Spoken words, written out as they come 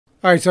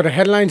Alright, so the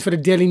headlines for the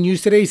Daily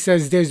News today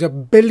says there's a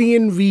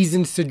billion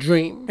reasons to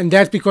dream. And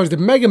that's because the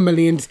Mega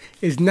Millions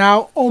is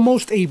now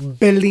almost $1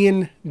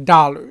 billion.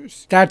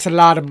 That's a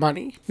lot of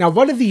money. Now,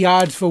 what are the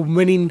odds for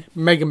winning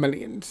Mega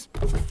Millions?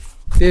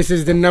 This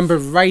is the number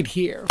right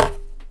here.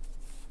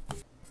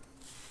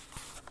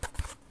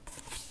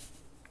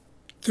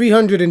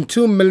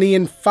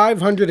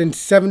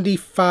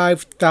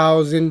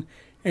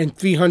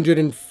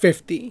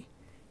 302,575,350.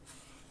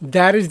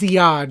 That is the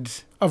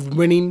odds of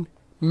winning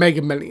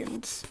Mega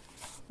Millions.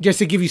 Just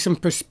to give you some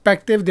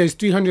perspective, there's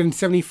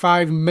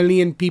 375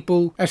 million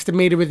people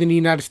estimated within the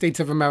United States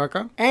of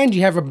America, and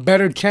you have a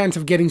better chance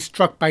of getting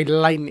struck by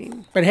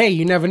lightning. But hey,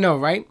 you never know,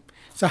 right?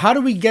 So how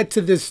do we get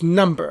to this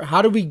number?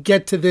 How do we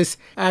get to this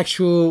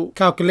actual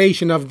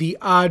calculation of the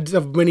odds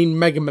of winning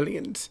Mega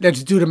Millions?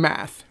 Let's do the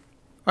math.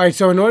 Alright,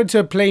 so in order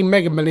to play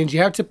Mega Millions, you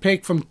have to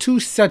pick from 2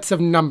 sets of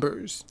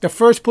numbers. The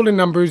first pool of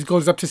numbers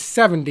goes up to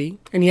 70,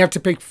 and you have to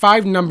pick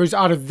 5 numbers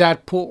out of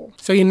that pool.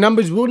 So your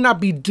numbers will not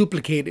be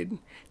duplicated.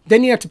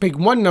 Then you have to pick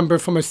 1 number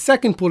from a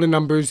second pool of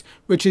numbers,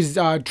 which is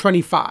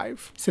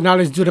 25. So now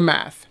let's do the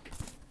math.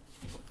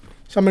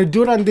 So I'm going to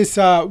do it on this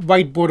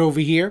whiteboard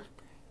over here.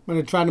 I'm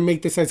going to try to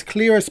make this as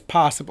clear as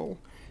possible.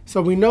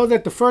 So we know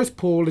that the first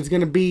pool is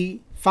going to be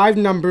 5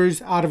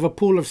 numbers out of a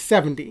pool of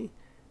 70.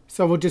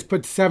 So we'll just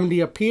put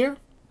 70 up here.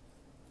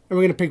 And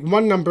we're going to pick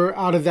 1 number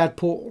out of that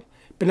pool.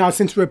 But now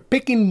since we're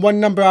picking 1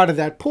 number out of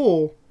that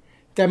pool,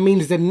 that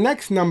means the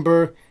next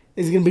number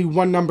is going to be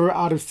 1 number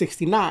out of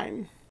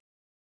 69.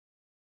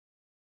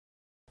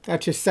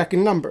 That's your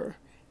second number.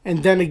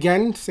 And then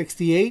again,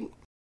 68.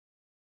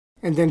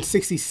 And then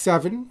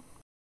 67.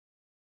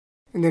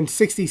 And then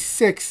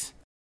 66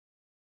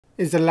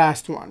 is the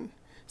last one.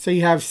 So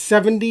you have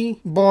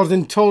 70 balls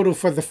in total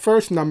for the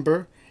first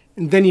number.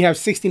 And then you have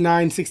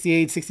 69,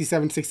 68,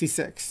 67,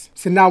 66.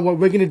 So now what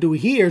we're going to do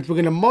here is we're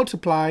going to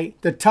multiply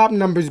the top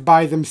numbers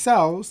by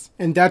themselves.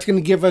 And that's going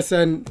to give us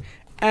an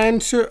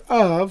answer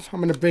of, I'm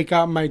going to break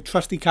out my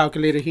trusty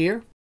calculator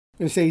here. I'm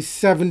going to say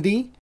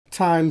 70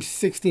 times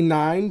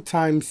 69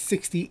 times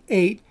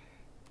 68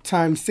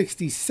 times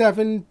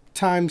 67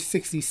 times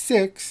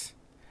 66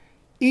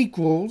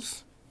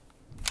 equals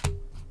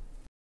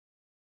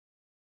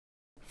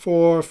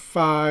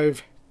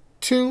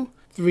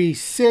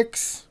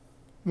 45236.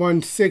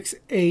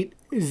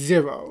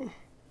 1680.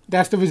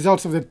 That's the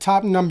results of the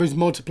top numbers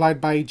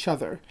multiplied by each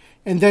other.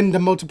 And then the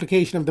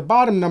multiplication of the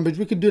bottom numbers,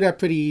 we could do that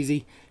pretty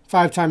easy.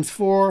 5 times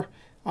 4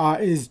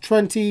 is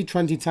 20.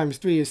 20 times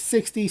 3 is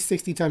 60.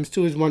 60 times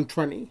 2 is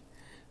 120.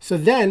 So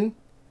then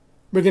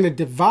we're going to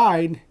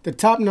divide the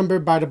top number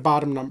by the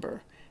bottom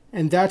number.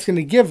 And that's going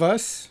to give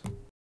us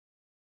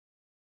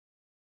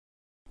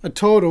a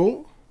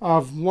total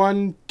of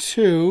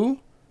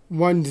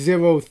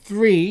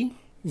 12103.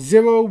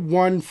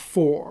 014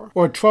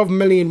 or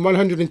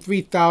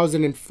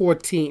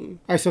 12,103,014. All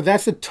right, so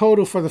that's the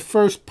total for the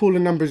first pool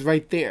of numbers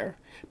right there.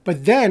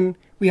 But then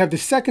we have the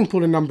second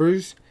pool of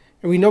numbers,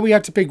 and we know we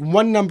have to pick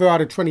 1 number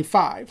out of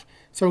 25.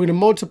 So we're going to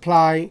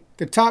multiply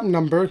the top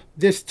number,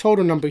 this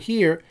total number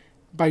here,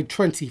 by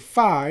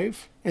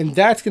 25, and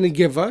that's going to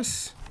give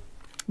us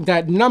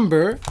that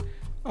number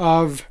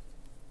of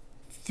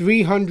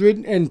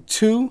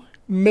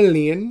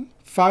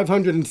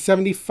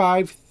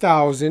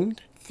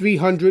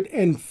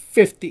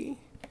 302,575,350.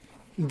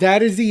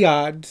 That is the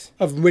odds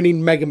of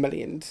winning Mega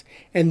Millions.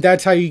 And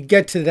that's how you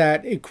get to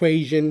that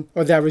equation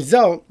or that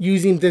result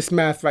using this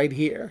math right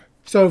here.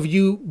 So if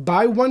you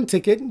buy 1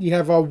 ticket, you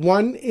have a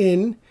 1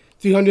 in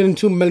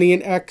 302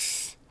 million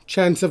X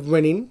chance of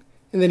winning.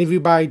 And then if you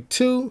buy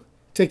 2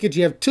 tickets,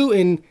 you have 2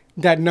 in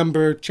that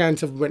number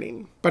chance of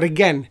winning. But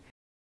again,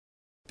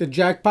 the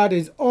jackpot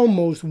is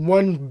almost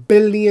 $1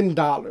 billion.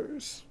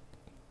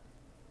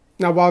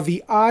 Now, while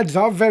the odds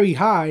are very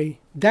high,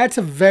 that's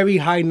a very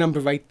high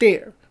number right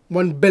there,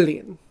 1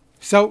 billion.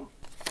 So,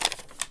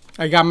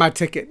 I got my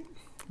ticket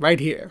right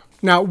here.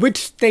 Now, which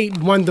state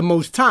won the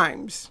most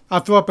times?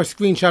 I'll throw up a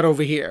screenshot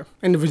over here.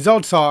 And the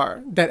results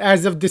are that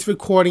as of this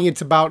recording,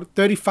 it's about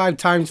 35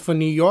 times for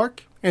New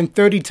York and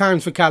 30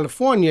 times for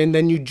California. And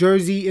then New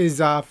Jersey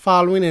is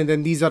following, and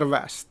then these are the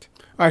rest.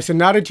 Alright, so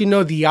now that you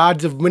know the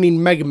odds of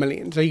winning Mega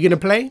Millions, are you going to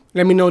play?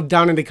 Let me know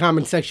down in the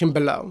comment section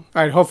below.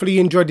 Alright, hopefully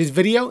you enjoyed this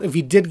video. If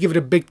you did, give it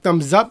a big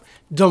thumbs up.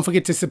 Don't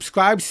forget to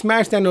subscribe,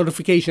 smash that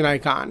notification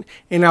icon,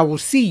 and I will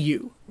see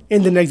you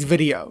in the next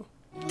video.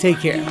 Take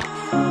care.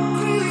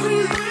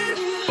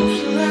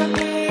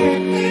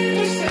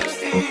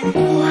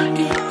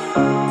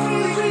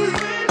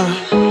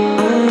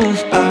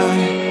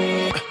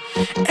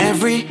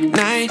 Every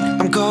night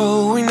I'm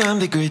going on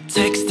the grid,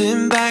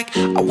 texting back,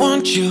 I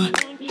want you.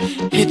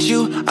 Hit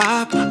you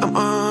up, I'm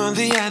on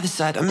the other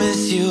side. I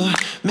miss you,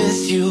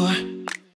 miss you.